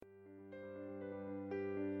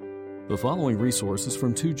The following resource is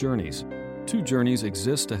from Two Journeys. Two Journeys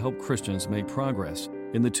exists to help Christians make progress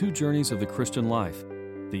in the two journeys of the Christian life,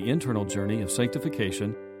 the internal journey of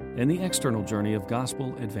sanctification and the external journey of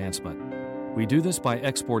gospel advancement. We do this by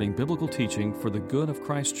exporting biblical teaching for the good of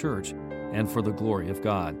Christ's church and for the glory of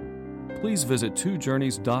God. Please visit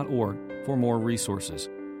twojourneys.org for more resources.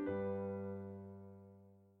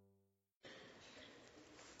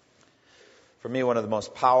 For me, one of the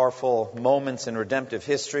most powerful moments in redemptive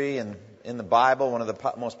history and in the Bible, one of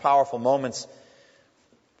the most powerful moments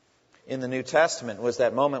in the New Testament was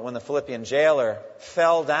that moment when the Philippian jailer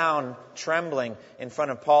fell down trembling in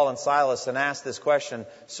front of Paul and Silas and asked this question,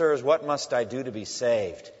 "Sirs, what must I do to be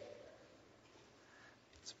saved?"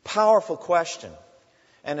 It's a powerful question,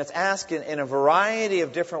 and it's asked in a variety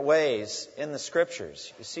of different ways in the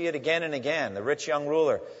Scriptures. You see it again and again. The rich young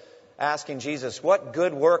ruler asking Jesus, "What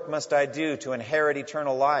good work must I do to inherit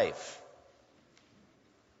eternal life?"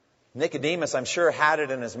 Nicodemus, I'm sure, had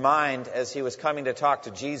it in his mind as he was coming to talk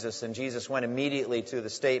to Jesus, and Jesus went immediately to the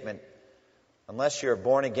statement, "Unless you're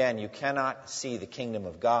born again, you cannot see the kingdom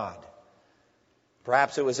of God."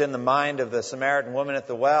 Perhaps it was in the mind of the Samaritan woman at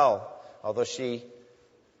the well, although she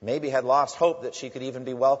maybe had lost hope that she could even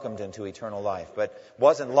be welcomed into eternal life. But it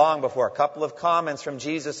wasn't long before a couple of comments from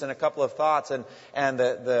Jesus and a couple of thoughts and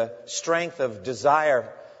the strength of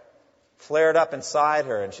desire flared up inside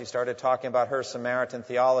her, and she started talking about her Samaritan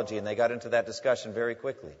theology, and they got into that discussion very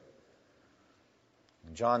quickly.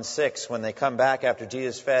 In John 6, when they come back after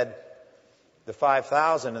Jesus fed the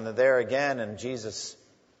 5,000, and they're there again, and Jesus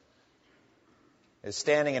is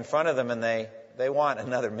standing in front of them, and they want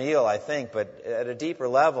another meal, I think, but at a deeper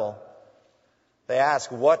level, they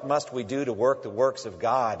ask, "What must we do to work the works of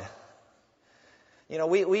God?" You know,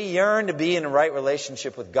 we yearn to be in a right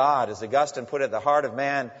relationship with God. As Augustine put it, the heart of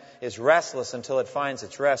man is restless until it finds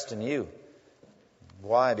its rest in you.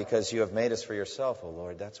 Why? Because you have made us for yourself, O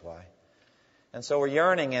Lord, that's why. And so we're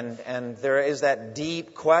yearning, and there is that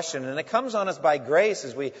deep question, and it comes on us by grace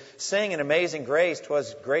as we sing in Amazing Grace.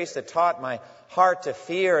 'Twas grace that taught my heart to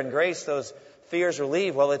fear, and grace those fears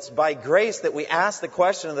relieve. Well, it's by grace that we ask the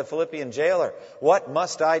question of the Philippian jailer, "What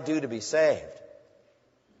must I do to be saved?"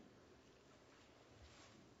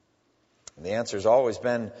 And the answer has always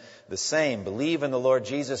been the same. Believe in the Lord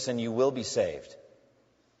Jesus and you will be saved.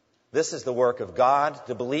 This is the work of God,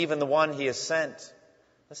 to believe in the one He has sent.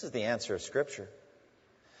 This is the answer of Scripture.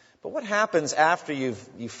 But what happens after you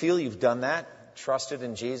feel you've done that, trusted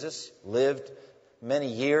in Jesus, lived many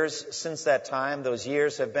years since that time? Those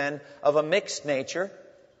years have been of a mixed nature.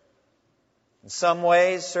 In some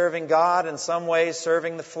ways serving God, in some ways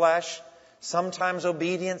serving the flesh, sometimes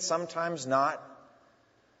obedient, sometimes not.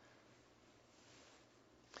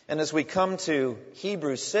 And as we come to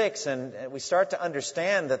Hebrews 6 and we start to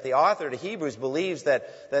understand that the author to Hebrews believes that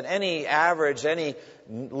any average, any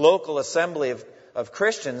local assembly of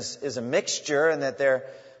Christians is a mixture, and that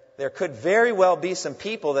there could very well be some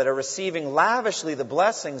people that are receiving lavishly the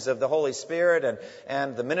blessings of the Holy Spirit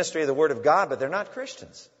and the ministry of the Word of God, but they're not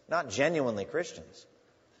Christians, not genuinely Christians.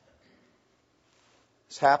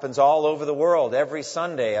 This happens all over the world. Every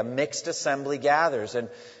Sunday, a mixed assembly gathers,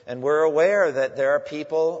 and we're aware that there are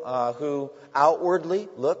people who outwardly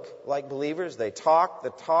look like believers. They talk the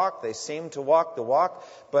talk, they seem to walk the walk,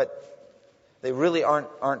 but they really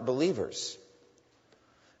aren't believers.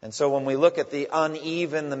 And so when we look at the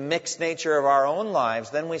uneven, the mixed nature of our own lives,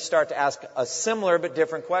 then we start to ask a similar but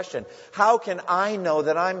different question. How can I know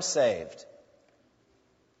that I'm saved?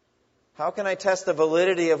 How can I test the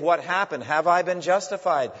validity of what happened? Have I been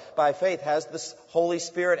justified by faith? Has the Holy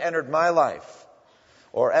Spirit entered my life?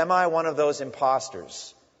 Or am I one of those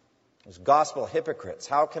imposters, those gospel hypocrites?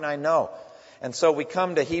 How can I know? And so we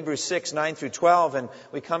come to Hebrews 6, 9 through 12, and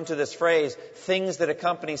we come to this phrase, things that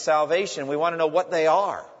accompany salvation. We want to know what they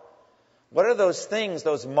are. What are those things,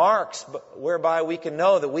 those marks whereby we can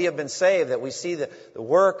know that we have been saved, that we see the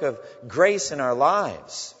work of grace in our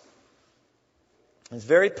lives? It's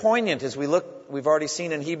very poignant as we look. We've already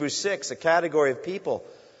seen in Hebrews 6 a category of people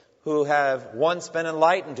who have once been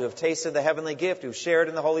enlightened, who have tasted the heavenly gift, who have shared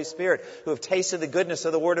in the Holy Spirit, who have tasted the goodness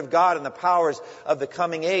of the Word of God and the powers of the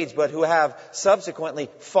coming age, but who have subsequently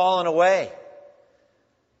fallen away.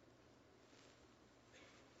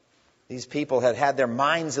 These people had their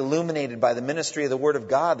minds illuminated by the ministry of the Word of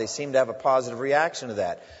God. They seemed to have a positive reaction to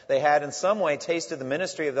that. They had in some way tasted the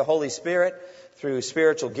ministry of the Holy Spirit through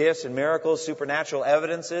spiritual gifts and miracles, supernatural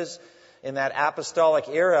evidences in that apostolic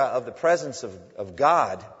era of the presence of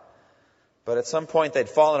God. But at some point they'd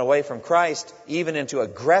fallen away from Christ, even into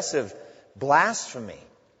aggressive blasphemy.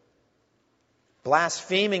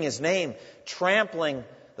 Blaspheming His name, trampling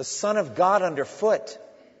the Son of God underfoot.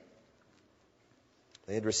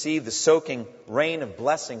 They had received the soaking rain of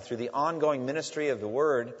blessing through the ongoing ministry of the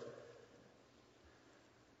Word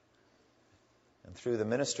and through the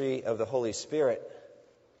ministry of the Holy Spirit.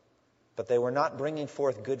 But they were not bringing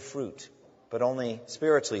forth good fruit, but only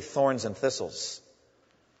spiritually thorns and thistles.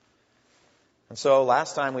 And so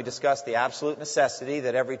last time we discussed the absolute necessity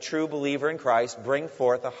that every true believer in Christ bring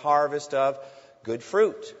forth a harvest of good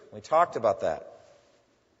fruit. We talked about that.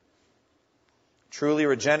 Truly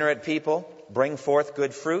regenerate people bring forth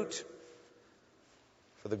good fruit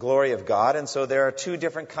for the glory of God. And so there are two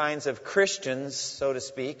different kinds of Christians, so to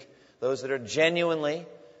speak. Those that are genuinely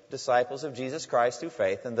disciples of Jesus Christ through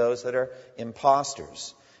faith, and those that are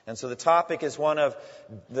imposters. And so the topic is one of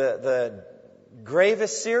the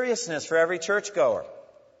gravest seriousness for every churchgoer.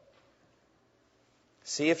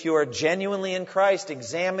 See if you are genuinely in Christ.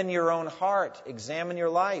 Examine your own heart. Examine your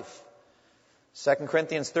life. 2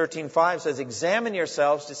 Corinthians 13:5 says, examine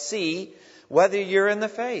yourselves to see whether you're in the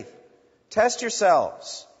faith. Test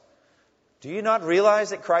yourselves. Do you not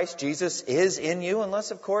realize that Christ Jesus is in you?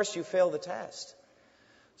 Unless, of course, you fail the test.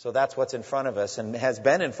 So that's what's in front of us and has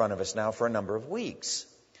been in front of us now for a number of weeks.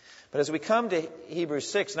 But as we come to Hebrews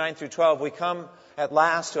 6, 9 through 12, we come at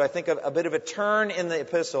last to, I think, a bit of a turn in the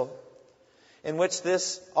epistle in which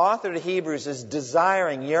this author to Hebrews is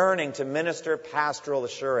desiring, yearning to minister pastoral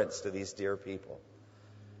assurance to these dear people.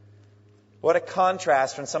 What a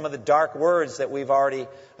contrast from some of the dark words that we've already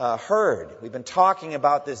heard. We've been talking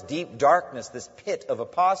about this deep darkness, this pit of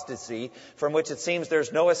apostasy from which it seems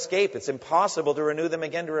there's no escape. It's impossible to renew them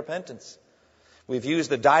again to repentance. We've used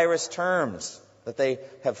the direst terms that they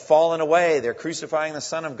have fallen away. They're crucifying the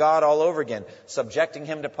Son of God all over again, subjecting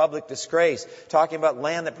Him to public disgrace, talking about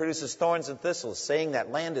land that produces thorns and thistles, saying that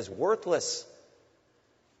land is worthless,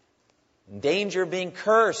 in danger of being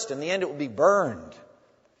cursed, in the end it will be burned.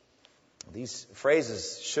 These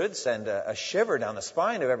phrases should send a shiver down the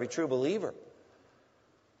spine of every true believer.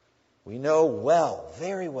 We know well,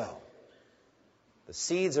 very well, the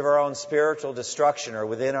seeds of our own spiritual destruction are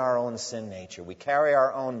within our own sin nature. We carry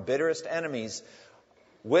our own bitterest enemies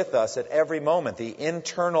with us at every moment, the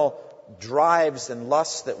internal drives and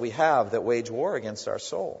lusts that we have that wage war against our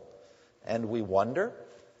soul. And we wonder,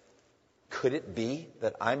 could it be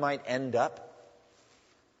that I might end up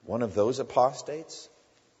one of those apostates?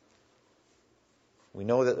 We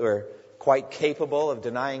know that we're quite capable of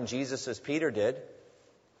denying Jesus as Peter did,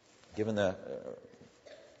 given the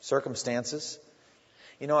circumstances.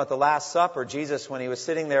 You know, at the Last Supper, Jesus, when He was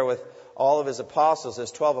sitting there with all of His apostles,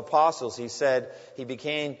 His 12 apostles, He said, He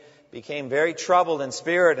became very troubled in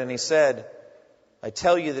spirit, and He said, I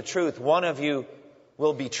tell you the truth, one of you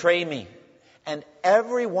will betray me. And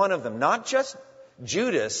every one of them, not just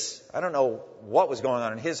Judas, I don't know what was going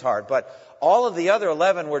on in his heart, but all of the other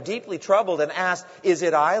 11 were deeply troubled and asked, is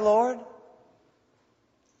it I, Lord?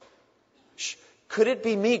 Could it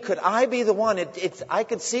be me? Could I be the one? I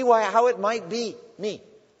could see how it might be me.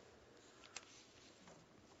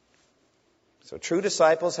 So true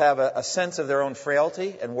disciples have a sense of their own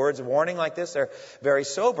frailty, and words of warning like this are very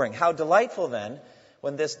sobering. How delightful then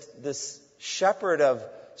when this shepherd of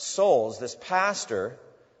souls, this pastor,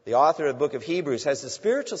 the author of the book of Hebrews, has the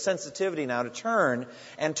spiritual sensitivity now to turn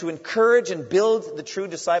and to encourage and build the true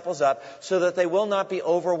disciples up so that they will not be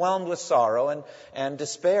overwhelmed with sorrow and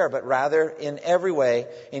despair, but rather in every way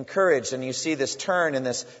encouraged. And you see this turn in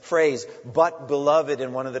this phrase, but beloved,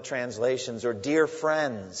 in one of the translations, or dear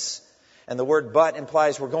friends. And the word but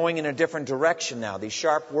implies we're going in a different direction now. These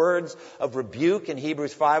sharp words of rebuke in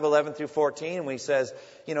Hebrews 5:11 through 14, when He says,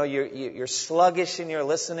 you know, you're sluggish in your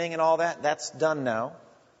listening and all that, that's done now.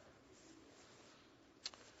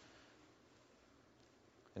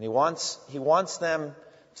 And He wants them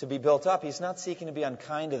to be built up. He's not seeking to be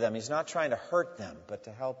unkind to them. He's not trying to hurt them, but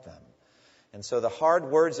to help them. And so the hard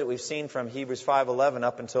words that we've seen from Hebrews 5:11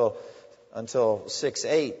 up until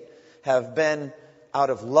 6:8 have been out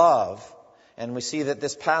of love. And we see that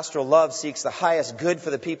this pastoral love seeks the highest good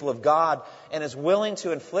for the people of God and is willing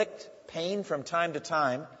to inflict pain from time to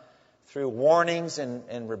time through warnings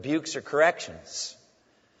and rebukes or corrections.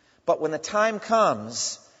 But when the time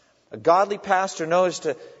comes, a godly pastor knows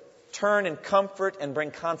to turn and comfort and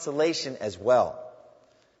bring consolation as well.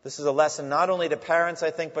 This is a lesson not only to parents,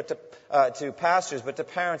 I think, but to pastors, but to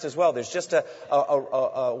parents as well. There's just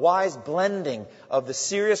a wise blending of the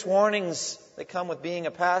serious warnings that come with being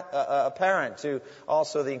a parent to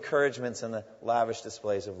also the encouragements and the lavish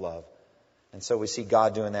displays of love. And so we see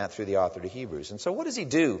God doing that through the author to Hebrews. And so what does He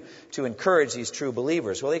do to encourage these true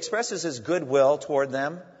believers? Well, He expresses His goodwill toward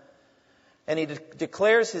them. And He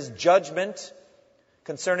declares His judgment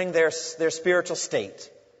concerning their spiritual state.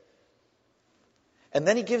 And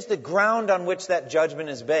then he gives the ground on which that judgment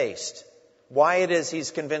is based. Why it is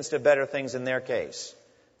he's convinced of better things in their case.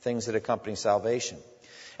 Things that accompany salvation.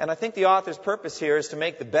 And I think the author's purpose here is to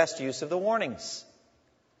make the best use of the warnings.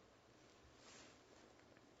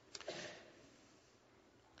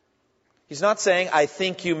 He's not saying, I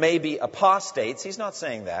think you may be apostates. He's not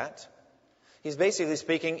saying that. He's basically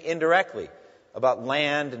speaking indirectly about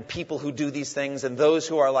land and people who do these things and those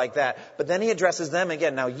who are like that. But then he addresses them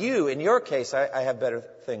again. Now you, in your case, I have better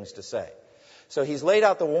things to say. So he's laid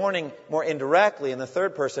out the warning more indirectly in the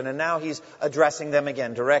third person, and now he's addressing them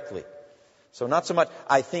again directly. So not so much,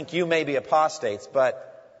 I think you may be apostates, but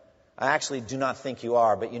I actually do not think you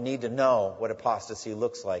are, but you need to know what apostasy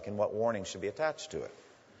looks like and what warnings should be attached to it.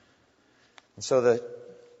 And so the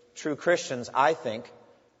true Christians, I think,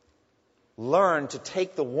 learn to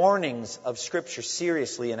take the warnings of Scripture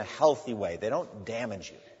seriously in a healthy way. They don't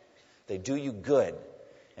damage you. They do you good.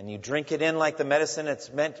 And you drink it in like the medicine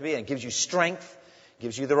it's meant to be, and it gives you strength,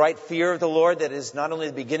 gives you the right fear of the Lord that is not only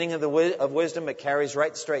the beginning of wisdom, but carries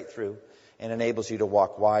right straight through and enables you to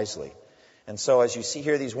walk wisely. And so as you see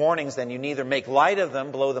here these warnings, then you neither make light of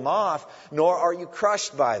them, blow them off, nor are you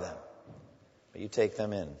crushed by them. But you take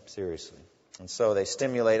them in seriously. And so they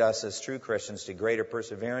stimulate us as true Christians to greater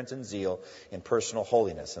perseverance and zeal in personal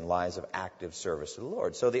holiness and lives of active service to the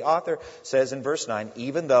Lord. So the author says in verse 9,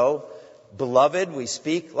 even though, beloved, we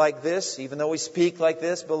speak like this, even though we speak like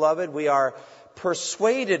this, beloved, we are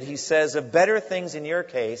persuaded, he says, of better things in your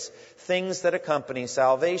case, things that accompany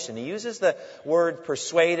salvation. He uses the word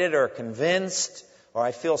persuaded or convinced, or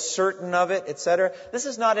I feel certain of it, etc. This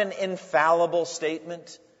is not an infallible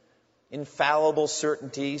statement, infallible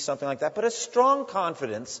certainty, something like that, but a strong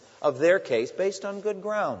confidence of their case based on good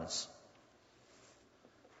grounds.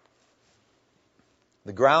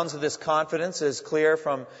 The grounds of this confidence is clear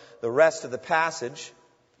from the rest of the passage.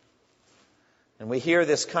 And we hear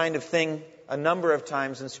this kind of thing a number of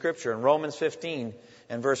times in Scripture. In Romans 15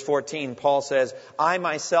 and verse 14, Paul says, I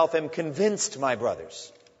myself am convinced, my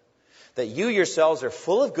brothers, that you yourselves are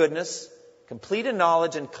full of goodness, complete in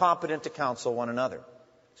knowledge, and competent to counsel one another.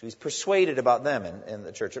 So he's persuaded about them in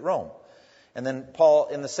the church at Rome. And then Paul,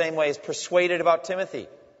 in the same way, is persuaded about Timothy.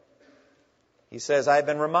 He says, I have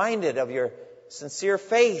been reminded of your sincere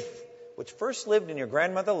faith, which first lived in your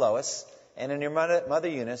grandmother Lois and in your mother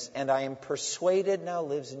Eunice, and I am persuaded now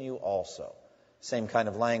lives in you also. Same kind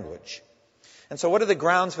of language. And so what are the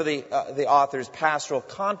grounds for the author's pastoral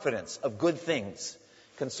confidence of good things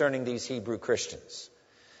concerning these Hebrew Christians?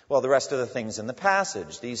 Well, the rest of the things in the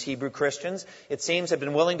passage. These Hebrew Christians, it seems, have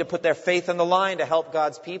been willing to put their faith on the line to help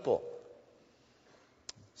God's people.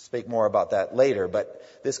 Speak more about that later, but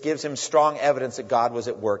this gives him strong evidence that God was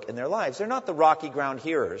at work in their lives. They're not the rocky ground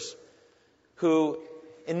hearers who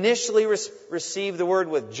initially receive the word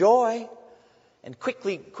with joy and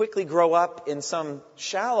quickly grow up in some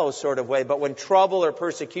shallow sort of way, but when trouble or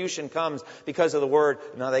persecution comes because of the word,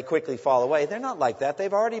 they quickly fall away. They're not like that.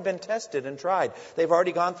 They've already been tested and tried. They've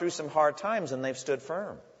already gone through some hard times and they've stood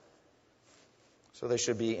firm. So they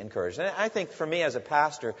should be encouraged. And I think for me as a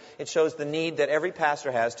pastor, it shows the need that every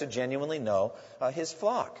pastor has to genuinely know his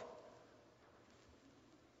flock.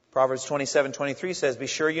 Proverbs 27:23 says, be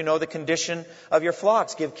sure you know the condition of your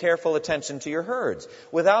flocks. Give careful attention to your herds.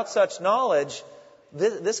 Without such knowledge,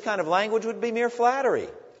 this kind of language would be mere flattery.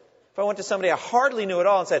 If I went to somebody I hardly knew at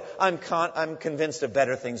all and said, I'm convinced of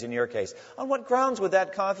better things in your case, on what grounds would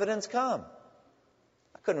that confidence come?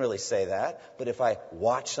 I couldn't really say that. But if I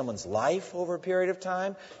watch someone's life over a period of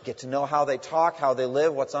time, get to know how they talk, how they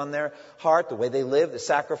live, what's on their heart, the way they live, the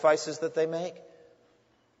sacrifices that they make,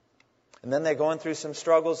 and then they're going through some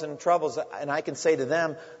struggles and troubles, and I can say to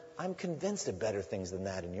them, I'm convinced of better things than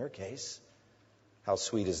that in your case. How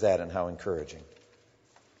sweet is that and how encouraging.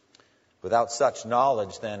 Without such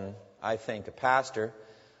knowledge, then, I think a pastor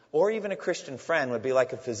or even a Christian friend would be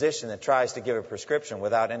like a physician that tries to give a prescription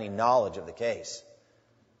without any knowledge of the case.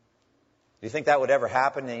 Do you think that would ever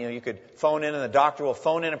happen? You could phone in and the doctor will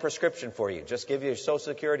phone in a prescription for you. Just give you your social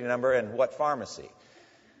security number and what pharmacy.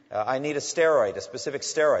 I need a steroid, a specific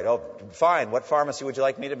steroid. Oh, fine. What pharmacy would you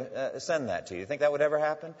like me to send that to? You think that would ever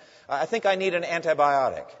happen? I think I need an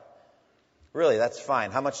antibiotic. Really, that's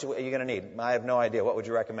fine. How much are you going to need? I have no idea. What would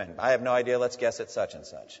you recommend? I have no idea. Let's guess at such and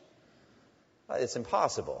such. It's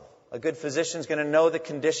impossible. A good physician is going to know the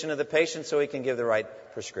condition of the patient so he can give the right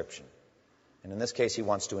prescription. And in this case, he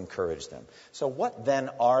wants to encourage them. So what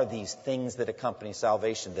then are these things that accompany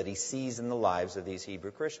salvation that he sees in the lives of these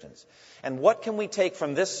Hebrew Christians? And what can we take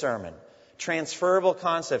from this sermon transferable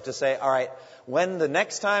concept to say, all right, when the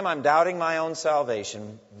next time I'm doubting my own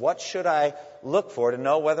salvation, what should I look for to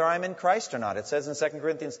know whether I'm in Christ or not? It says in 2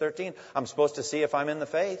 Corinthians 13, I'm supposed to see if I'm in the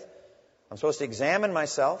faith. I'm supposed to examine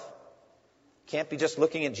myself. Can't be just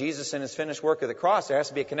looking at Jesus and His finished work of the cross. There has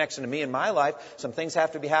to be a connection to me in my life. Some things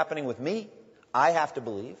have to be happening with me. I have to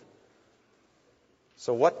believe.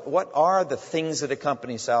 So what are the things that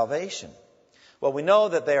accompany salvation? Well, we know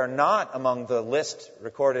that they are not among the list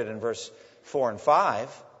recorded in verse 4 and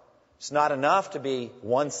 5. It's not enough to be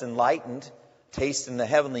once enlightened, tasting the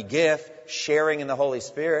heavenly gift, sharing in the Holy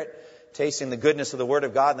Spirit, tasting the goodness of the Word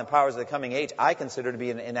of God and the powers of the coming age. I consider to be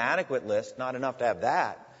an inadequate list, not enough to have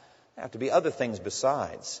that. There have to be other things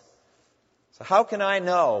besides. So how can I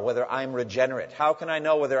know whether I'm regenerate? How can I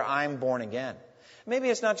know whether I'm born again? Maybe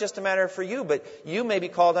it's not just a matter for you, but you may be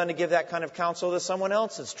called on to give that kind of counsel to someone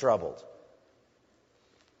else that's troubled.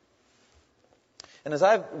 And as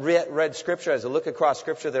I've read Scripture, as I look across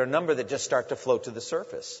Scripture, there are a number that just start to float to the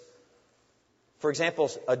surface. For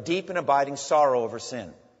example, a deep and abiding sorrow over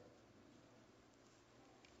sin.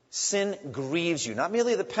 Sin grieves you. Not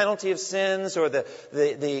merely the penalty of sins or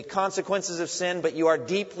the consequences of sin, but you are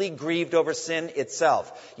deeply grieved over sin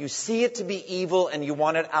itself. You see it to be evil and you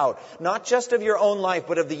want it out. Not just of your own life,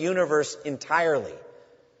 but of the universe entirely.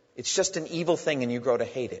 It's just an evil thing and you grow to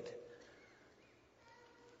hate it.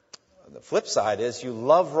 The flip side is you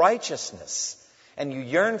love righteousness and you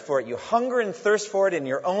yearn for it. You hunger and thirst for it in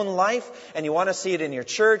your own life, and you want to see it in your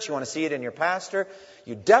church. You want to see it in your pastor.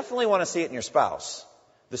 You definitely want to see it in your spouse.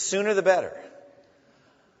 The sooner the better.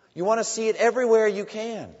 You want to see it everywhere you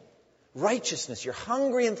can. Righteousness. You're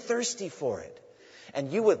hungry and thirsty for it.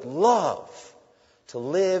 And you would love to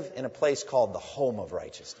live in a place called the home of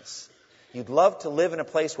righteousness. You'd love to live in a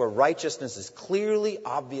place where righteousness is clearly,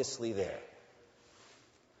 obviously there.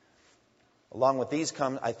 Along with these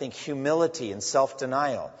come, I think, humility and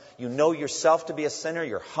self-denial. You know yourself to be a sinner.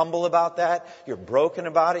 You're humble about that. You're broken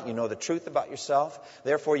about it. You know the truth about yourself.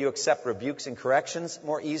 Therefore, you accept rebukes and corrections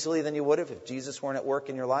more easily than you would have if Jesus weren't at work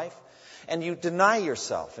in your life. And you deny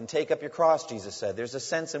yourself and take up your cross, Jesus said. There's a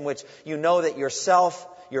sense in which you know that yourself,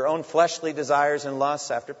 your own fleshly desires and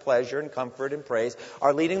lusts after pleasure and comfort and praise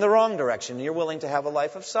are leading the wrong direction. And you're willing to have a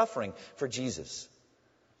life of suffering for Jesus.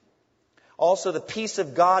 Also, the peace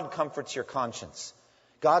of God comforts your conscience.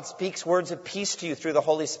 God speaks words of peace to you through the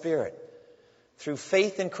Holy Spirit. Through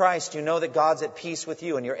faith in Christ, you know that God's at peace with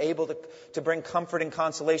you, and you're able to bring comfort and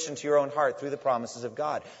consolation to your own heart through the promises of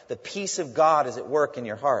God. The peace of God is at work in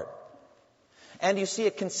your heart. And you see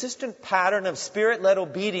a consistent pattern of Spirit-led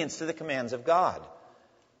obedience to the commands of God.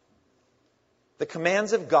 The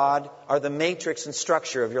commands of God are the matrix and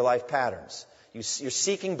structure of your life patterns. You're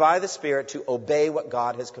seeking by the Spirit to obey what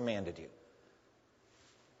God has commanded you.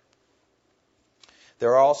 There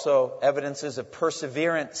are also evidences of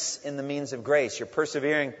perseverance in the means of grace. You're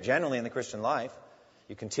persevering generally in the Christian life.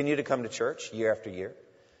 You continue to come to church year after year.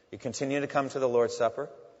 You continue to come to the Lord's Supper.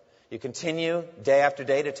 You continue day after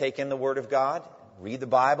day to take in the Word of God, read the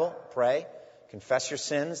Bible, pray, confess your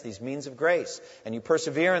sins, these means of grace. And you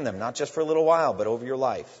persevere in them, not just for a little while, but over your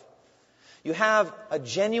life. You have a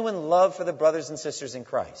genuine love for the brothers and sisters in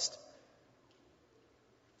Christ.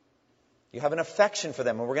 You have an affection for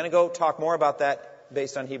them. And we're going to go talk more about that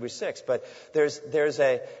based on Hebrews 6. But there's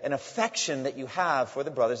an affection that you have for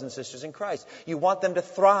the brothers and sisters in Christ. You want them to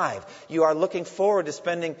thrive. You are looking forward to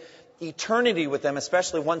spending eternity with them,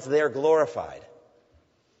 especially once they're glorified.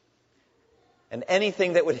 And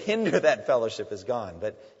anything that would hinder that fellowship is gone.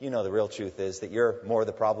 But you know the real truth is that you're more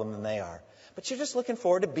the problem than they are. But you're just looking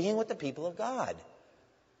forward to being with the people of God.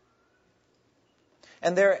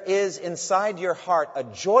 And there is inside your heart a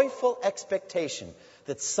joyful expectation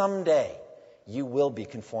that someday you will be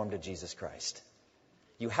conformed to Jesus Christ.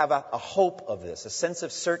 You have a hope of this, a sense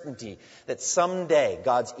of certainty that someday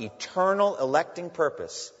God's eternal electing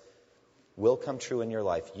purpose will come true in your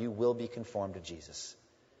life. You will be conformed to Jesus.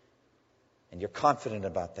 And you're confident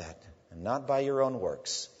about that, and not by your own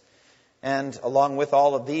works. And along with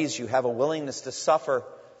all of these, you have a willingness to suffer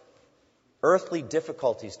earthly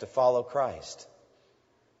difficulties to follow Christ.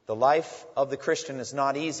 The life of the Christian is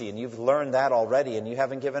not easy, and you've learned that already, and you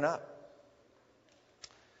haven't given up.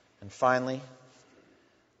 And finally,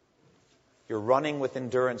 you're running with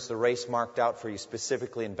endurance the race marked out for you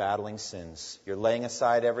specifically in battling sins. You're laying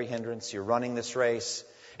aside every hindrance. You're running this race.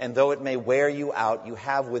 And though it may wear you out, you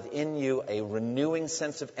have within you a renewing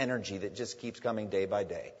sense of energy that just keeps coming day by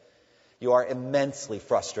day. You are immensely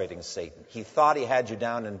frustrating Satan. He thought he had you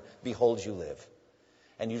down, and behold, you live.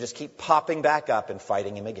 And you just keep popping back up and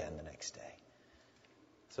fighting him again the next day.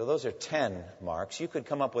 So those are 10 marks. You could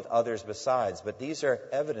come up with others besides, but these are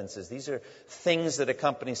evidences. These are things that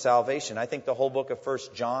accompany salvation. I think the whole book of 1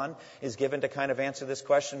 John is given to kind of answer this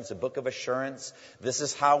question. It's a book of assurance. This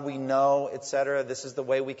is how we know, etc. This is the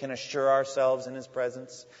way we can assure ourselves in His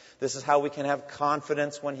presence. This is how we can have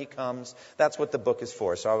confidence when He comes. That's what the book is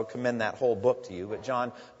for. So I would commend that whole book to you. But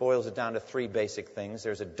John boils it down to 3 basic things.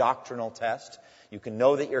 There's a doctrinal test. You can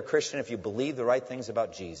know that you're a Christian if you believe the right things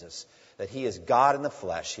about Jesus. That He is God in the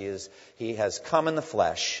flesh. He has come in the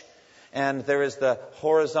flesh. And there is the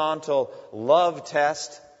horizontal love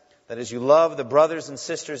test. That as you love the brothers and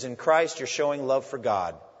sisters in Christ, you're showing love for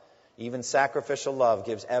God. Even sacrificial love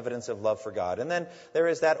gives evidence of love for God. And then there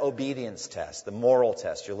is that obedience test, the moral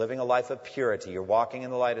test. You're living a life of purity. You're walking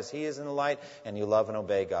in the light as He is in the light, and you love and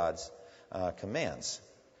obey God's commands.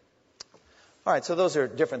 All right, so those are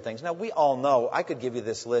different things. Now, we all know, I could give you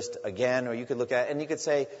this list again, or you could look at it, and you could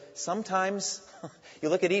say, sometimes, you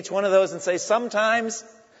look at each one of those and say, sometimes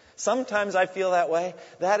I feel that way.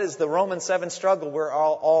 That is the Romans 7 struggle we're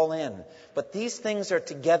all in. But these things are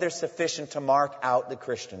together sufficient to mark out the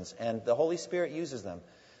Christians, and the Holy Spirit uses them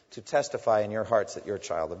to testify in your hearts that you're a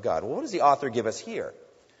child of God. Well, what does the author give us here?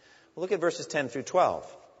 Well, look at verses 10 through 12.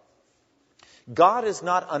 God is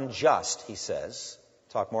not unjust, he says.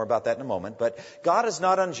 Talk more about that in a moment. But God is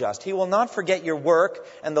not unjust. He will not forget your work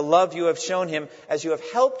and the love you have shown Him as you have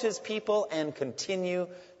helped His people and continue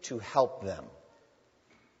to help them.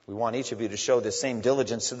 We want each of you to show the same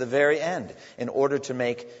diligence to the very end in order to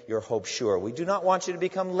make your hope sure. We do not want you to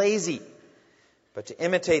become lazy, but to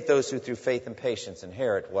imitate those who through faith and patience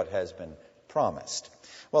inherit what has been promised.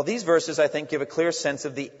 Well, these verses, I think, give a clear sense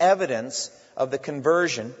of the evidence of the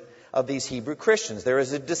conversion of these Hebrew Christians. There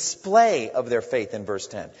is a display of their faith in verse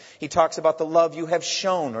 10. He talks about the love you have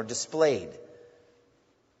shown or displayed.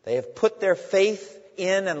 They have put their faith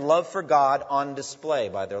in and love for God on display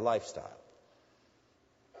by their lifestyle.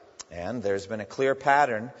 And there's been a clear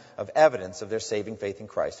pattern of evidence of their saving faith in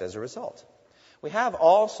Christ as a result. We have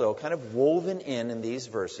also kind of woven in these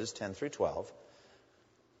verses, 10 through 12,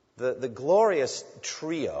 the glorious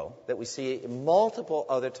trio that we see multiple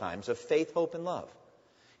other times of faith, hope, and love.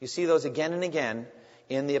 You see those again and again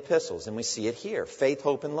in the epistles, and we see it here. Faith,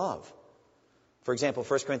 hope, and love. For example,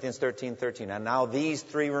 1 Corinthians 13:13. And now these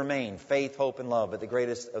 3 remain, faith, hope, and love, but the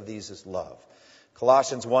greatest of these is love.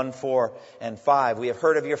 Colossians 1:4 and 5. We have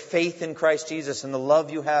heard of your faith in Christ Jesus and the love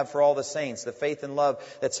you have for all the saints, the faith and love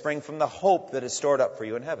that spring from the hope that is stored up for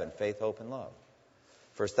you in heaven. Faith, hope, and love.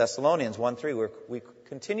 1 Thessalonians 1:3, where we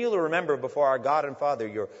continually remember before our God and Father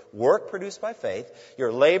your work produced by faith,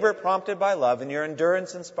 your labor prompted by love, and your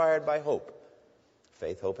endurance inspired by hope.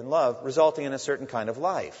 Faith, hope, and love, resulting in a certain kind of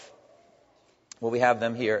life. Well, we have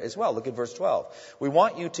them here as well. Look at verse 12. We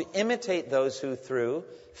want you to imitate those who through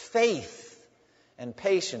faith and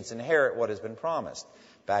patience inherit what has been promised.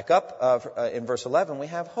 Back up in verse 11, we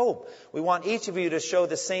have hope. We want each of you to show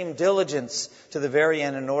the same diligence to the very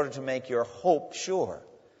end in order to make your hope sure.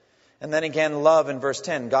 And then again, love in verse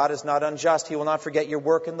 10. God is not unjust. He will not forget your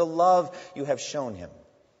work and the love you have shown Him,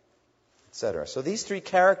 etc. So these 3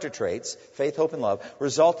 character traits, faith, hope, and love,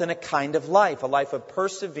 result in a kind of life, a life of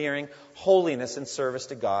persevering holiness and service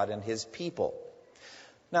to God and His people.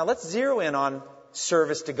 Now let's zero in on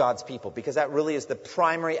service to God's people, because that really is the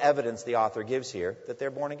primary evidence the author gives here that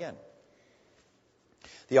they're born again.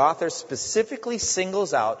 The author specifically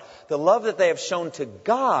singles out the love that they have shown to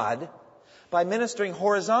God by ministering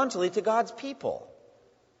horizontally to God's people.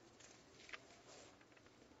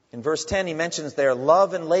 In verse 10, he mentions their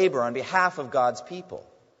love and labor on behalf of God's people.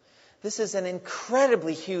 This is an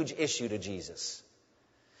incredibly huge issue to Jesus.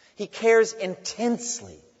 He cares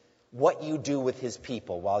intensely what you do with His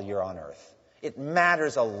people while you're on earth. It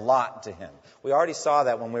matters a lot to Him. We already saw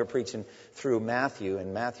that when we were preaching through Matthew.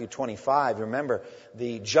 In Matthew 25, remember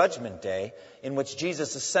the judgment day in which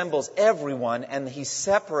Jesus assembles everyone and He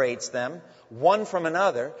separates them one from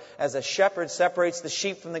another as a shepherd separates the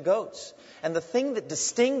sheep from the goats. And the thing that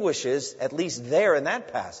distinguishes, at least there in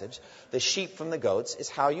that passage, the sheep from the goats is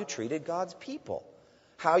how you treated God's people.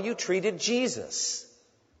 How you treated Jesus.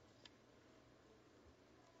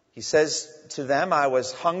 He says to them, I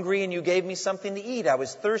was hungry and you gave me something to eat. I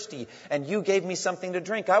was thirsty and you gave me something to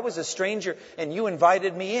drink. I was a stranger and you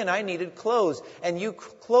invited me in. I needed clothes and you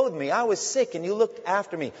clothed me. I was sick and you looked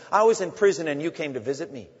after me. I was in prison and you came to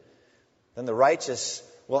visit me. Then the righteous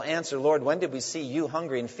will answer, Lord, when did we see you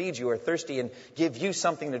hungry and feed you, or thirsty and give you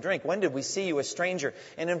something to drink? When did we see you a stranger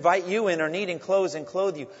and invite you in, or needing clothes and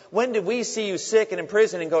clothe you? When did we see you sick and in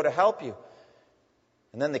prison and go to help you?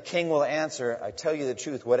 And then the king will answer, I tell you the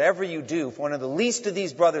truth, whatever you do for one of the least of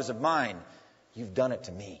these brothers of mine, you've done it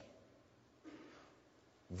to me.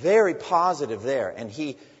 Very positive there. And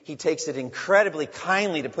he takes it incredibly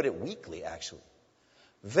kindly, to put it weakly, actually.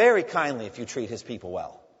 Very kindly if you treat his people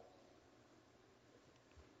well.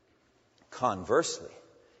 Conversely,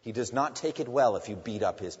 he does not take it well if you beat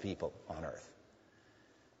up his people on earth.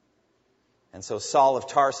 And so Saul of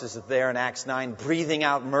Tarsus is there in Acts 9, breathing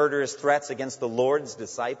out murderous threats against the Lord's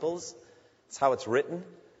disciples. That's how it's written.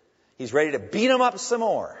 He's ready to beat them up some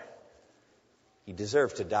more. He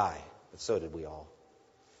deserved to die, but so did we all.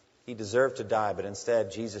 He deserved to die, but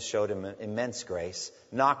instead Jesus showed him immense grace,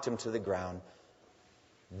 knocked him to the ground.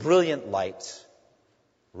 Brilliant light,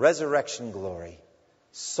 resurrection glory.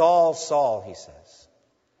 Saul, Saul, he says,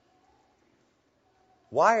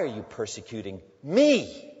 why are you persecuting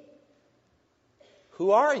me?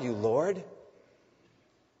 Who are you, Lord?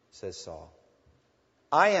 Says Saul.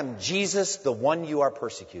 I am Jesus, the one you are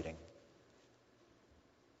persecuting.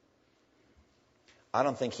 I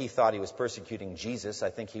don't think he thought he was persecuting Jesus. I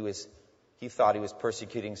think he thought he was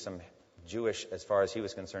persecuting some Jewish, as far as he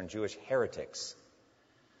was concerned, Jewish heretics.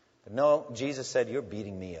 But no, Jesus said, you're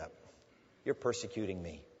beating me up. You're persecuting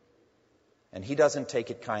me. And he doesn't take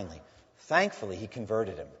it kindly. Thankfully, he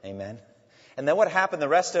converted him. Amen. And then what happened the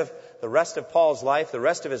rest of Paul's life, the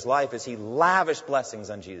rest of his life, is he lavished blessings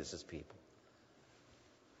on Jesus' people.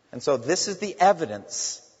 And so this is the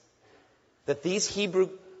evidence that these Hebrew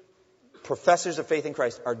professors of faith in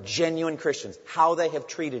Christ are genuine Christians. How they have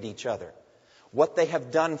treated each other. What they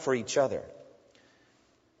have done for each other.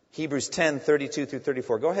 Hebrews 10, 32 through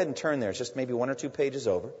 34. Go ahead and turn there. It's just maybe 1 or 2 pages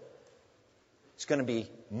over. It's going to be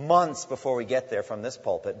months before we get there from this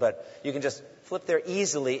pulpit, but you can just flip there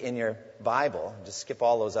easily in your Bible. Just skip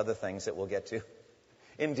all those other things that we'll get to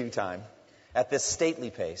in due time at this stately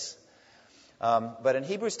pace. But in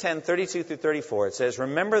Hebrews 10, 32 through 34, it says,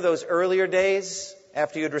 remember those earlier days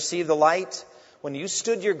after you had received the light, when you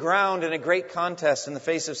stood your ground in a great contest in the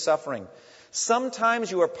face of suffering. Sometimes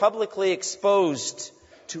you were publicly exposed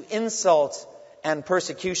to insult and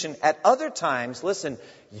persecution. At other times, listen,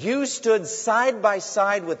 you stood side by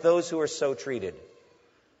side with those who were so treated.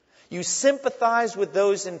 You sympathized with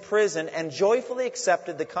those in prison and joyfully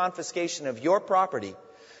accepted the confiscation of your property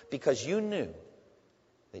because you knew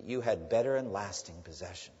that you had better and lasting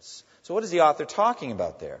possessions. So what is the author talking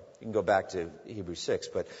about there? You can go back to Hebrews 6,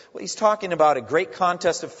 but what he's talking about, a great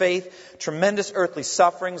contest of faith, tremendous earthly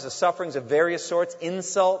sufferings, the sufferings of various sorts,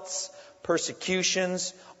 insults,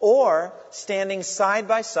 persecutions, or standing side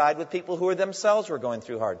by side with people who themselves were going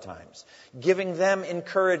through hard times, giving them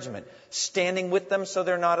encouragement, standing with them so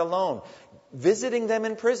they're not alone, visiting them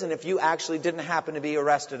in prison if you actually didn't happen to be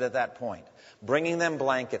arrested at that point, bringing them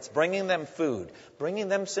blankets, bringing them food, bringing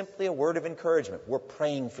them simply a word of encouragement. We're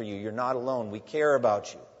praying for you. You're not alone. We care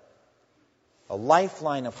about you. A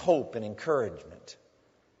lifeline of hope and encouragement.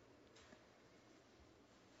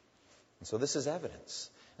 And so this is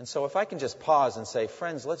evidence. And so if I can just pause and say,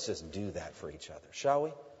 friends, let's just do that for each other, shall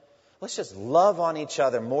we? Let's just love on each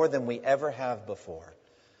other more than we ever have before.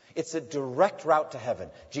 It's a direct route to heaven.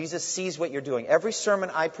 Jesus sees what you're doing. Every sermon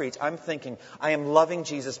I preach, I'm thinking, I am loving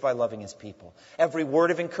Jesus by loving his people. Every word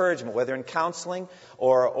of encouragement, whether in counseling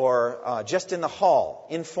or just in the hall,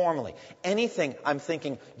 informally, anything, I'm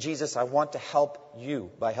thinking, Jesus, I want to help you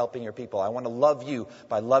by helping your people. I want to love you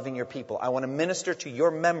by loving your people. I want to minister to your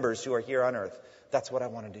members who are here on earth. That's what I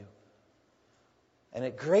want to do. And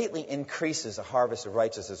it greatly increases a harvest of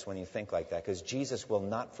righteousness when you think like that, because Jesus will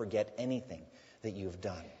not forget anything that you've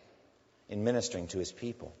done in ministering to his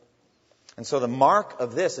people. And so the mark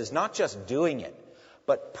of this is not just doing it,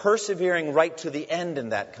 but persevering right to the end in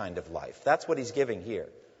that kind of life. That's what he's giving here.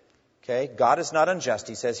 Okay? God is not unjust.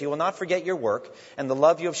 He says he will not forget your work and the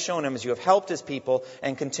love you have shown him as you have helped his people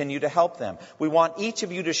and continue to help them. We want each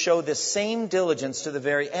of you to show this same diligence to the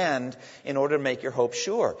very end in order to make your hope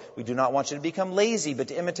sure. We do not want you to become lazy, but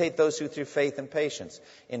to imitate those who through faith and patience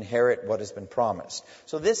inherit what has been promised.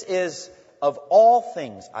 So this is, of all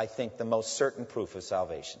things, I think, the most certain proof of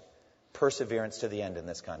salvation. Perseverance to the end in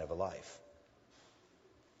this kind of a life.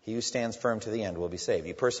 He who stands firm to the end will be saved.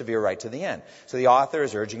 You persevere right to the end. So the author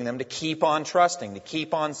is urging them to keep on trusting, to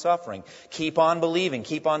keep on suffering, keep on believing,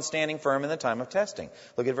 keep on standing firm in the time of testing.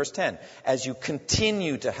 Look at verse 10. As you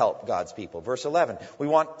continue to help God's people. Verse 11. We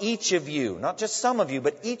want each of you, not just some of you,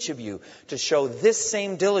 but each of you, to show this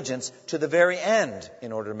same diligence to the very end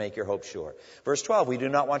in order to make your hope sure. Verse 12. We do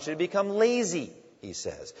not want you to become lazy, he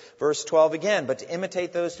says. Verse 12 again. But to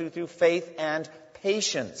imitate those who through faith and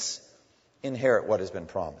patience inherit what has been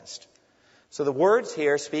promised. So the words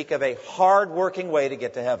here speak of a hard-working way to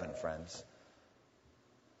get to heaven, friends.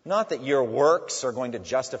 Not that your works are going to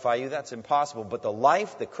justify you. That's impossible. But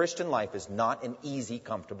the Christian life, is not an easy,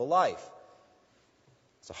 comfortable life.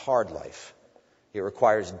 It's a hard life. It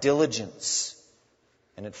requires diligence.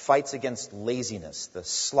 And it fights against laziness, the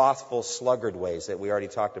slothful, sluggard ways that we already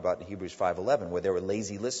talked about in Hebrews 5:11, where there were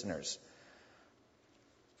lazy listeners.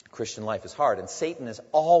 Christian life is hard, and Satan is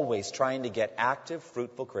always trying to get active,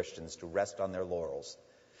 fruitful Christians to rest on their laurels.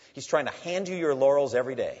 He's trying to hand you your laurels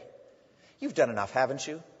every day. You've done enough, haven't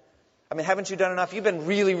you? I mean, haven't you done enough? You've been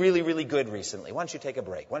really, really, really good recently. Why don't you take a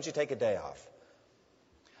break? Why don't you take a day off?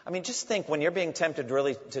 I mean, just think when you're being tempted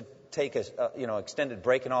really to take a extended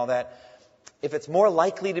break and all that, if it's more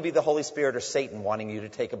likely to be the Holy Spirit or Satan wanting you to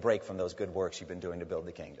take a break from those good works you've been doing to build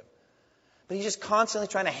the kingdom. But he's just constantly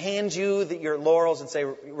trying to hand you your laurels and say,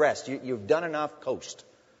 rest, you've done enough, coast.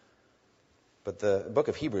 But the book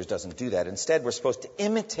of Hebrews doesn't do that. Instead, we're supposed to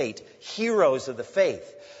imitate heroes of the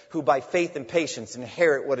faith who by faith and patience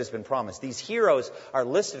inherit what has been promised. These heroes are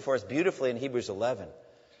listed for us beautifully in Hebrews 11.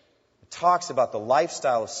 It talks about the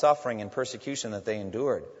lifestyle of suffering and persecution that they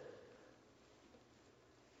endured.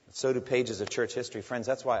 So do pages of church history. Friends,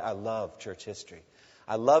 that's why I love church history.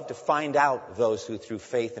 I love to find out those who through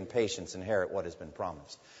faith and patience inherit what has been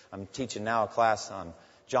promised. I'm teaching now a class on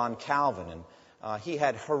John Calvin, and he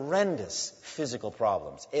had horrendous physical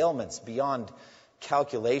problems, ailments beyond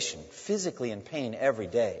calculation, physically in pain every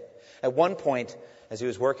day. At one point, as he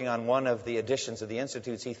was working on one of the editions of the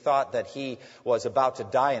Institutes, he thought that he was about to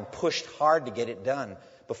die and pushed hard to get it done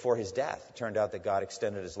before his death. It turned out that God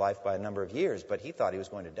extended his life by a number of years, but he thought he was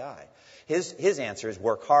going to die. His answer is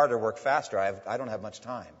work hard or work faster. I don't have much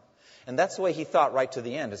time. And that's the way he thought right to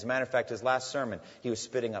the end. As a matter of fact, his last sermon, he was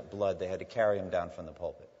spitting up blood. They had to carry him down from the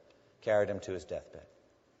pulpit, carried him to his deathbed.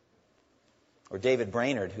 Or David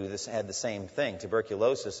Brainerd, who had the same thing,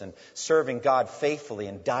 tuberculosis, and serving God faithfully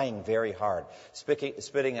and dying very hard,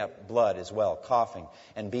 spitting up blood as well, coughing,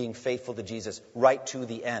 and being faithful to Jesus right to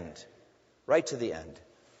the end. Right to the end.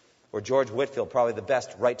 Or George Whitefield, probably the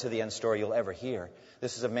best right to the end story you'll ever hear.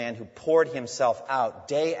 This is a man who poured himself out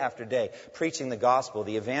day after day, preaching the gospel,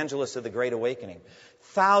 the evangelist of the Great Awakening.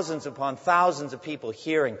 Thousands upon thousands of people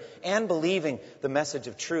hearing and believing the message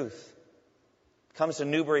of truth. Comes to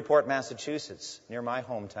Newburyport, Massachusetts, near my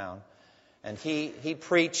hometown. And he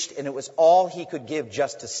preached, and it was all he could give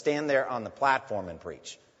just to stand there on the platform and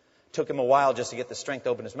preach. Took him a while just to get the strength to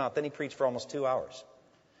open his mouth. Then he preached for almost 2 hours.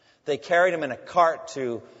 They carried him in a cart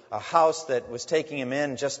to a house that was taking him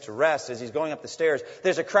in just to rest. As he's going up the stairs,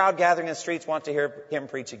 there's a crowd gathering in the streets want to hear him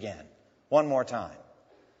preach again. One more time.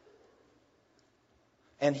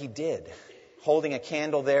 And he did. Holding a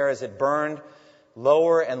candle there as it burned.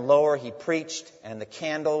 Lower and lower he preached, and the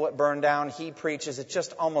candle burned down. He preaches.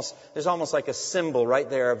 There's almost like a symbol right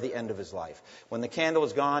there of the end of his life. When the candle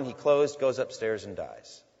was gone, he closed, goes upstairs, and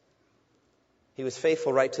dies. He was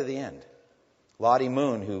faithful right to the end. Lottie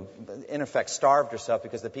Moon, who in effect starved herself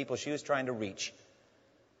because the people she was trying to reach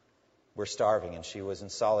were starving, and she was in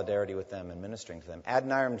solidarity with them and ministering to them.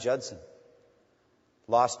 Adoniram Judson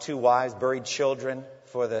lost 2 wives, buried children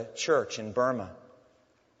for the church in Burma.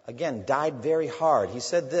 Again, died very hard. He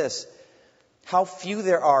said this, how few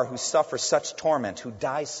there are who suffer such torment, who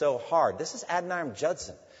die so hard. This is Adoniram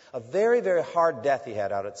Judson. A very, very hard death he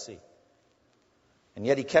had out at sea. And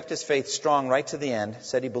yet he kept his faith strong right to the end,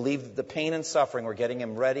 said he believed that the pain and suffering were getting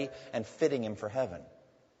him ready and fitting him for heaven.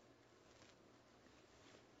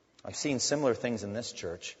 I've seen similar things in this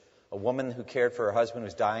church. A woman who cared for her husband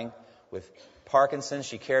who's dying with Parkinson's.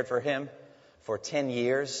 She cared for him for 10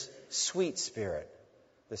 years. Sweet spirit.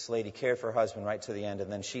 This lady cared for her husband right to the end, and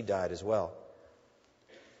then she died as well.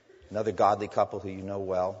 Another godly couple who you know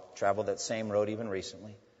well, traveled that same road even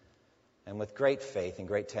recently. And with great faith and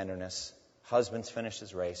great tenderness, husband's finished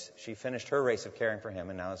his race. She finished her race of caring for him,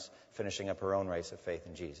 and now is finishing up her own race of faith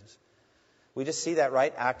in Jesus. We just see that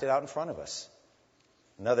right acted out in front of us.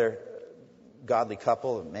 Another godly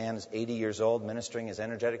couple, a man is 80 years old, ministering as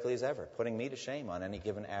energetically as ever, putting me to shame on any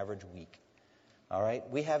given average week. All right?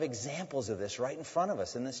 We have examples of this right in front of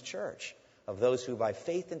us in this church, of those who by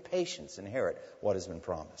faith and patience inherit what has been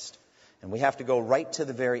promised. And we have to go right to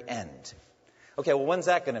the very end. Okay, well, when's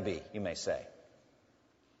that going to be, you may say?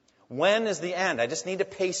 When is the end? I just need to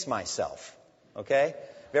pace myself. Okay?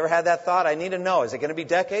 Have you ever had that thought? I need to know. Is it going to be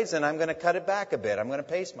decades? Then I'm going to cut it back a bit. I'm going to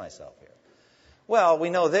pace myself here. Well, we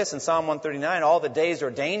know this in Psalm 139. All the days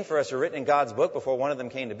ordained for us are written in God's book before one of them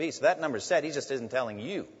came to be. So that number's set. He just isn't telling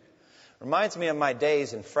you. Reminds me of my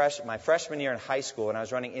days in my freshman year in high school when I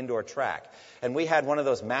was running indoor track. And we had one of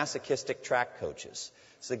those masochistic track coaches.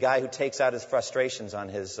 It's the guy who takes out his frustrations on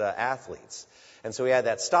his athletes. And so we had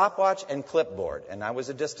that stopwatch and clipboard. And I was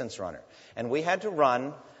a distance runner. And we had to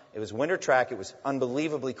run It was winter track. It was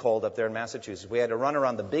unbelievably cold up there in Massachusetts. We had to run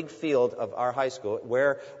around the big field of our high school,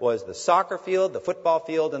 where was the soccer field, the football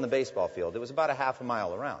field, and the baseball field. It was about a half a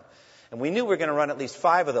mile around. And we knew we were going to run at least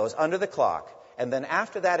 5 of those under the clock. And then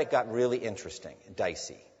after that, it got really interesting,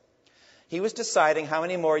 dicey. He was deciding how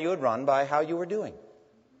many more you would run by how you were doing.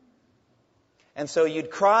 And so you'd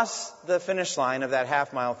cross the finish line of that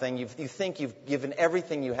half-mile thing. You think you've given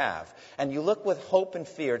everything you have. And you look with hope and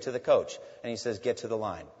fear to the coach. And he says, get to the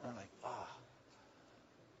line. And I'm like,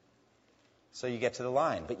 So you get to the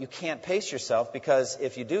line. But you can't pace yourself, because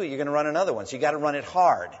if you do, you're going to run another one. So you got to run it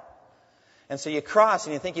hard. And so you cross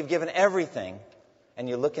and you think you've given everything. And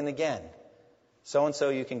you're looking again. So-and-so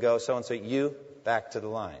you can go. So-and-so you back to the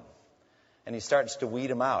line. And he starts to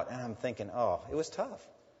weed them out. And I'm thinking, it was tough.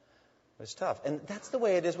 It was tough. And that's the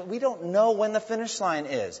way it is. We don't know when the finish line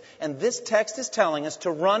is. And this text is telling us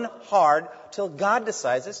to run hard till God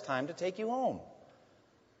decides it's time to take you home.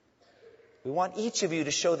 We want each of you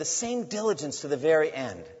to show the same diligence to the very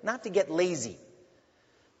end. Not to get lazy,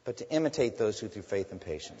 but to imitate those who through faith and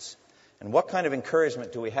patience. And what kind of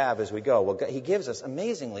encouragement do we have as we go? Well, he gives us,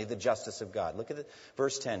 amazingly, the justice of God. Look at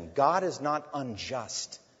verse 10. God is not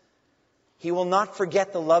unjust. He will not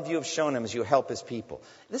forget the love you have shown him as you help his people.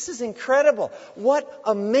 This is incredible. What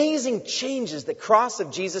amazing changes the cross of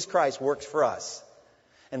Jesus Christ works for us.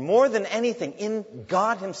 And more than anything, in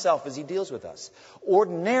God himself as he deals with us.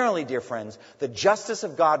 Ordinarily, dear friends, the justice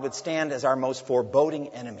of God would stand as our most foreboding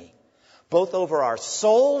enemy, both over our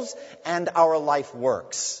souls and our life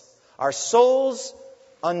works. Our souls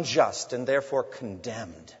unjust and therefore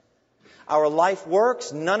condemned. Our life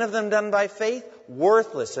works, none of them done by faith,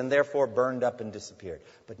 worthless and therefore burned up and disappeared.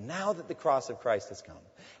 But now that the cross of Christ has come,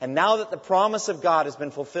 and now that the promise of God has been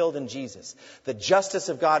fulfilled in Jesus, the justice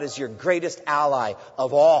of God is your greatest ally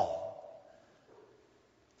of all.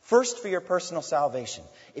 First, for your personal salvation.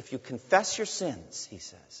 If you confess your sins, he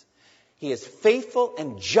says, he is faithful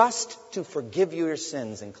and just to forgive you your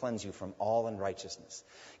sins and cleanse you from all unrighteousness.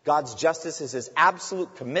 God's justice is his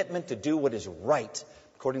absolute commitment to do what is right,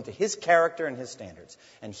 according to his character and his standards.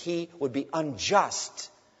 And he would be unjust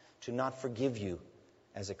to not forgive you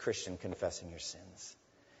as a Christian confessing your sins.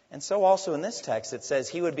 And so also in this text it says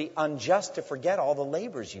he would be unjust to forget all the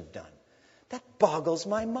labors you've done. That boggles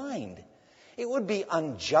my mind. It would be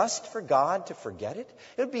unjust for God to forget it.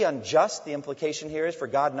 It would be unjust, the implication here is, for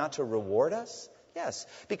God not to reward us. Yes,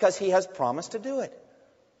 because he has promised to do it.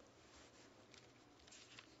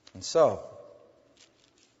 And so,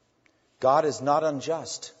 God is not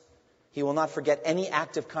unjust. He will not forget any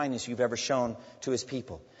act of kindness you've ever shown to his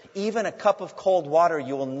people. Even a cup of cold water,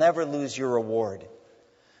 you will never lose your reward.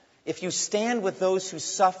 If you stand with those who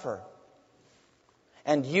suffer,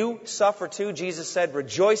 and you suffer too, Jesus said,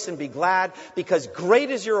 rejoice and be glad, because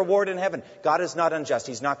great is your reward in heaven. God is not unjust.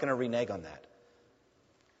 He's not going to renege on that.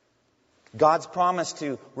 God's promise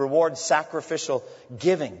to reward sacrificial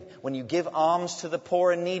giving. When you give alms to the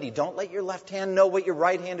poor and needy, don't let your left hand know what your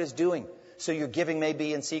right hand is doing, so your giving may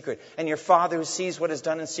be in secret. And your Father who sees what is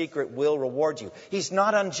done in secret will reward you. He's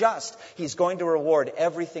not unjust. He's going to reward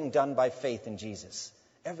everything done by faith in Jesus.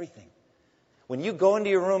 Everything. When you go into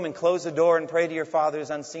your room and close the door and pray to your Father who's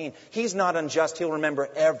unseen, he's not unjust. He'll remember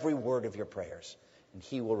every word of your prayers, and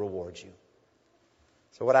he will reward you.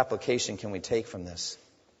 So what application can we take from this?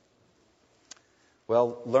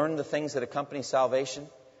 Well, learn the things that accompany salvation.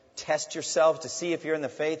 Test yourselves to see if you're in the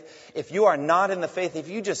faith. If you are not in the faith, if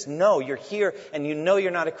you just know you're here and you know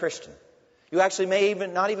you're not a Christian, you actually may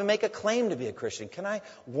not even make a claim to be a Christian. Can I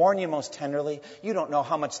warn you most tenderly? You don't know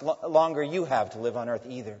how much longer you have to live on earth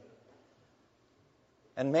either.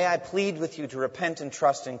 And may I plead with you to repent and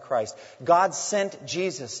trust in Christ. God sent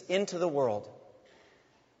Jesus into the world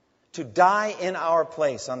to die in our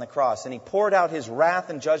place on the cross. And he poured out his wrath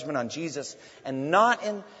and judgment on Jesus and not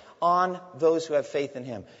on those who have faith in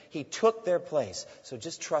him. He took their place. So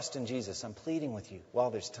just trust in Jesus. I'm pleading with you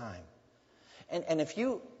while there's time. And if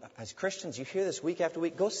you, as Christians, you hear this week after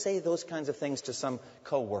week, go say those kinds of things to some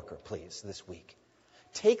co-worker, please, this week.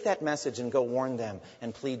 Take that message and go warn them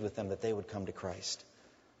and plead with them that they would come to Christ.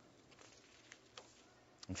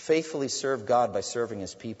 And faithfully serve God by serving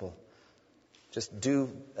his people. Just do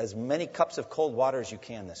as many cups of cold water as you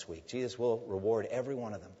can this week. Jesus will reward every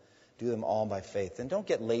one of them. Do them all by faith. And don't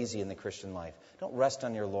get lazy in the Christian life. Don't rest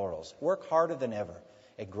on your laurels. Work harder than ever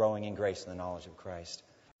at growing in grace and the knowledge of Christ.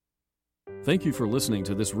 Thank you for listening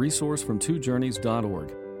to this resource from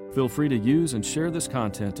twojourneys.org. Feel free to use and share this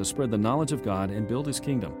content to spread the knowledge of God and build his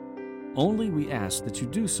kingdom. Only we ask that you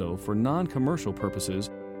do so for non-commercial purposes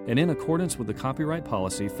and in accordance with the copyright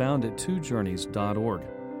policy found at twojourneys.org.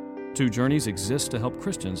 Two Journeys exists to help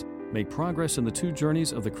Christians make progress in the two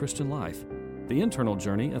journeys of the Christian life, the internal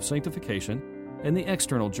journey of sanctification and the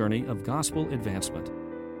external journey of gospel advancement.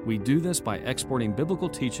 We do this by exporting biblical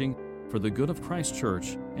teaching for the good of Christ's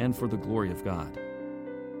church and for the glory of God.